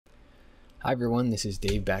Hi everyone, this is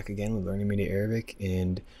Dave back again with Learning Media Arabic,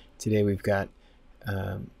 and today we've got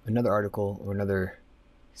another article or another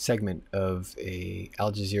segment of a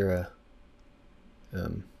Al Jazeera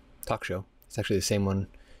talk show. It's actually the same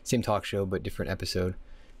talk show but different episode.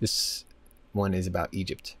 This one is about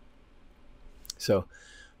Egypt. So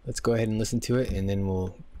let's go ahead and listen to it and then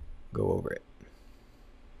we'll go over it.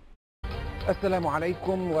 السلام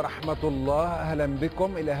عليكم ورحمة الله. أهلا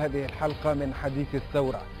بكم إلى هذه الحلقة من حديث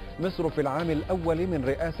الثورة. مصر في العام الأول من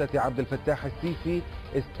رئاسة عبد الفتاح السيسي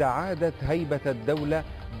استعادت هيبة الدولة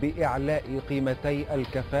بإعلاء قيمتي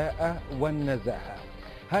الكفاءة والنزاهة.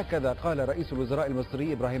 هكذا قال رئيس الوزراء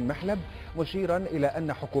المصري إبراهيم محلب، مشيرا إلى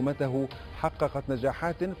أن حكومته حققت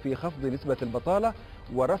نجاحات في خفض نسبة البطالة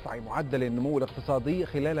ورفع معدل النمو الاقتصادي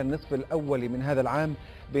خلال النصف الأول من هذا العام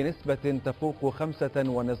بنسبة تفوق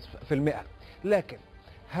 5.5%. لكن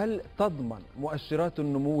هل تضمن مؤشرات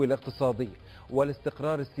النمو الاقتصادي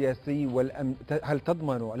والاستقرار السياسي هل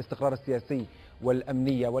تضمن الاستقرار السياسي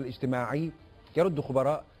والأمنية والاجتماعي؟ يرد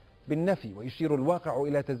خبراء بالنفي، ويشير الواقع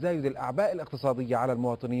إلى تزايد الأعباء الاقتصادية على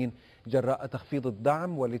المواطنين جراء تخفيض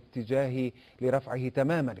الدعم والاتجاه لرفعه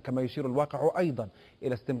تماما، كما يشير الواقع أيضا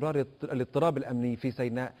إلى استمرار الاضطراب الأمني في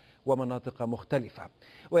سيناء ومناطق مختلفة.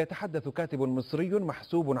 ويتحدث كاتب مصري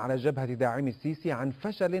محسوب على جبهة داعمي السيسي عن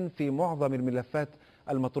فشل في معظم الملفات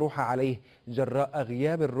المطروحة عليه جراء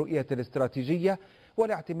غياب الرؤية الاستراتيجية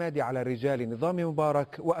والاعتماد على رجال نظام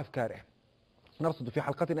مبارك وأفكاره. نرصد في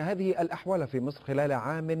حلقتنا هذه الأحوال في مصر خلال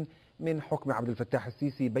عام من حكم عبد الفتاح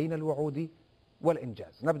السيسي بين الوعود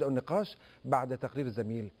والإنجاز. نبدأ النقاش بعد تقرير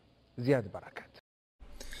الزميل زياد بركات.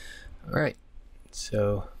 All right,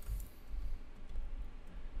 so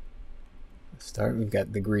let's start. We've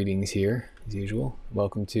got the greetings here as usual.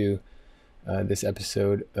 Welcome to this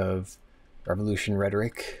episode of Revolution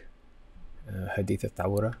Rhetoric, Hadith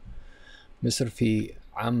al-Thawra. مصر في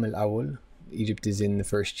عام الأول. Egypt is in the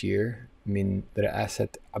first year. من رئاسة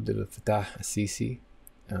Abdel Fattah al-Sisi.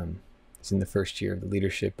 It's in the first year of the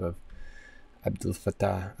leadership of Abdel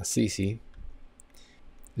Fattah al-Sisi.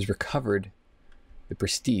 Is recovered the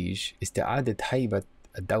prestige. استعادة هيبة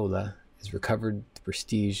الدولة is recovered the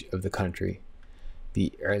prestige of the country.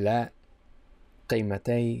 بإعلاء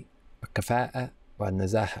قيمتي الكفاءة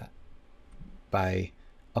والنزاهة, by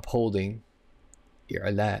upholding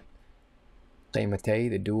إعلاء قيمتي,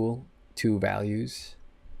 the two values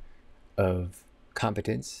of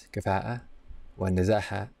competence, كفاءة,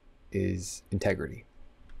 والنزاهة is integrity.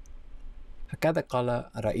 هكذا قال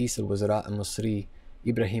رئيس الوزراء المصري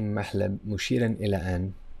إبراهيم محلب مشيرا إلى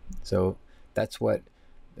أن. So that's what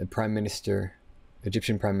the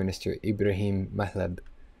Egyptian Prime Minister Ibrahim Mahlab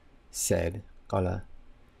said, قال,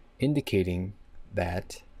 indicating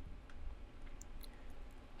that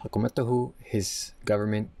حكومته, his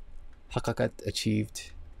government,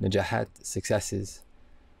 achieved نجاحات, successes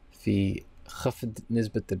في خفض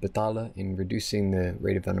نسبة البطالة, in reducing the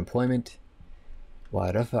rate of unemployment,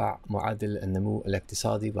 ورفع معدل النمو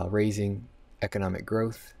الاقتصادي, while raising economic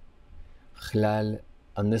growth, خلال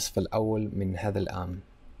النصف الأول من هذا العام,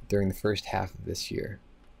 during the first half of this year,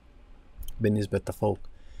 بنسبة تفوق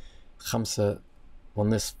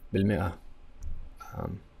 5.5%,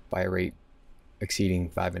 by a rate exceeding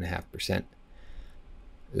 5.5%.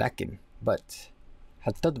 لكن but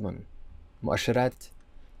هل تضمن مؤشرات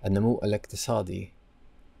النمو الاقتصادي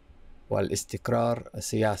والاستقرار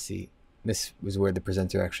السياسي? This was where the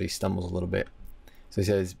presenter actually stumbles a little bit. So he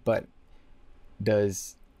says, but do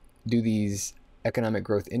these economic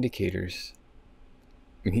growth indicators,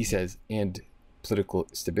 and he says, and political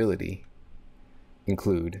stability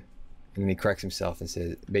include, and then he corrects himself and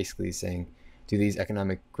says, basically he's saying, do these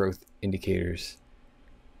economic growth indicators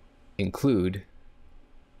include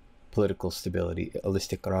political stability,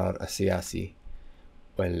 الاستقرار السياسي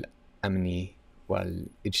والأمني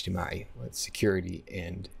والاجتماعي, security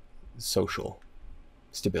and social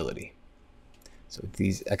stability. So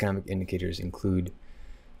these economic indicators include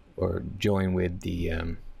or join with the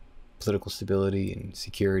political stability and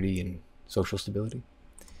security and social stability.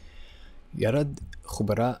 يرد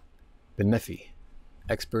خبراء بالنفي.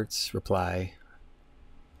 Experts reply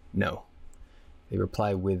no. They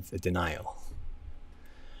reply with a denial.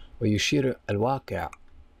 ويشير الواقع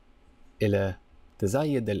إلى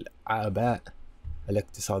تزايد الأعباء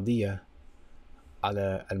الاقتصادية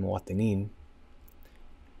على المواطنين,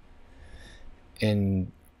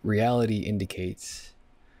 and reality indicates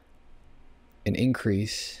an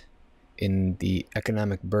increase in the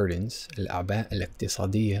economic burdens, الأعباء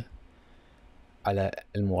الاقتصادية على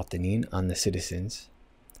المواطنين, on the citizens,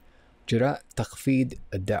 جراء تخفيض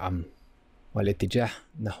الدعم والاتجاه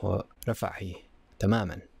نحو رفعه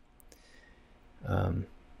تماما.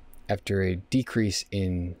 after a decrease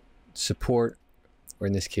in support, or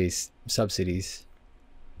in this case, subsidies,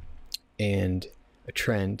 and the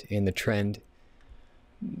trend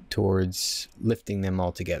towards lifting them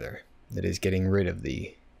altogether, that is, getting rid of the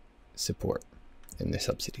support and the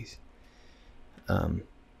subsidies.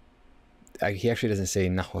 He actually doesn't say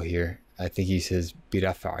nahwa here. I think he says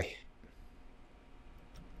birafai.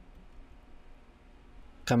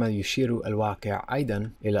 كما يشير الواقع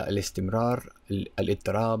أيضا إلى الاستمرار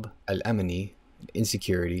الاضطراب الأمني,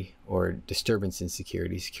 insecurity or disturbance in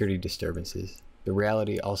security disturbances. The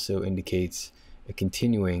reality also indicates a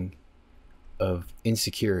continuing of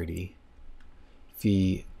insecurity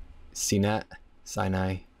في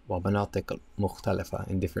Sinai ومناطق مختلفة,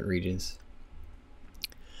 in different regions.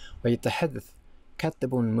 ويتحدث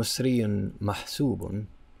كاتب مصري محسوب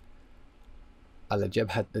على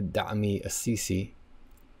جبهة الدعم السيسي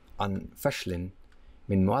عن فشل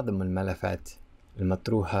من معظم الملفات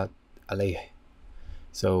المطروحة عليه.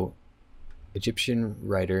 So, Egyptian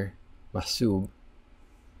writer Mahsoob,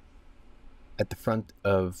 at the front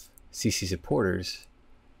of Sisi supporters,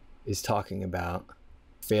 is talking about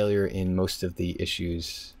failure in most of the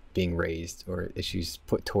issues being raised, or issues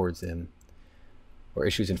put towards them, or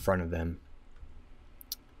issues in front of them.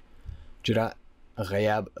 جراء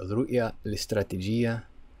غياب الرؤية الاستراتيجية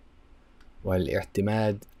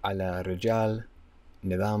والاعتماد على رجال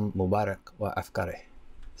نظام مبارك وأفكاره.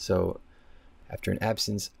 So, after an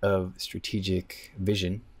absence of strategic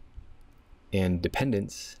vision and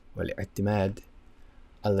dependence, والاعتماد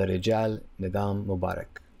على رجال نظام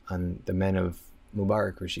مبارك, on the men of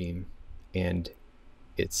Mubarak regime and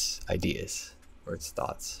its ideas or its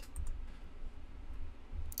thoughts.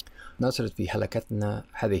 نصرت في حلقتنا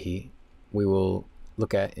هذه, we will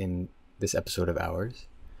look at in this episode of ours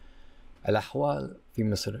الأحوال في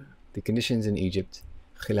مصر, the conditions in Egypt,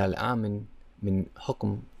 خلال عام من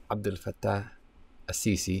حكم Abdel Fattah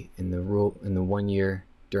al-Sisi,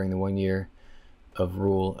 during the 1 year of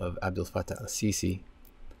rule of Abdel Fattah al-Sisi,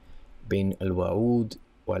 بين الوعود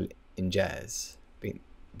والإنجاز,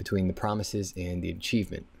 between the promises and the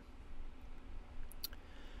achievement.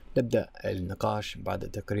 نبدأ النقاش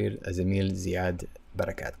بعد تقرير الزميل زياد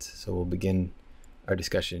Barakat. So we'll begin our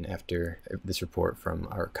discussion after this report from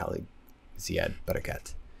our colleague Ziad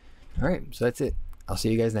Barakat. All right, so that's it. I'll see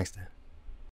you guys next time.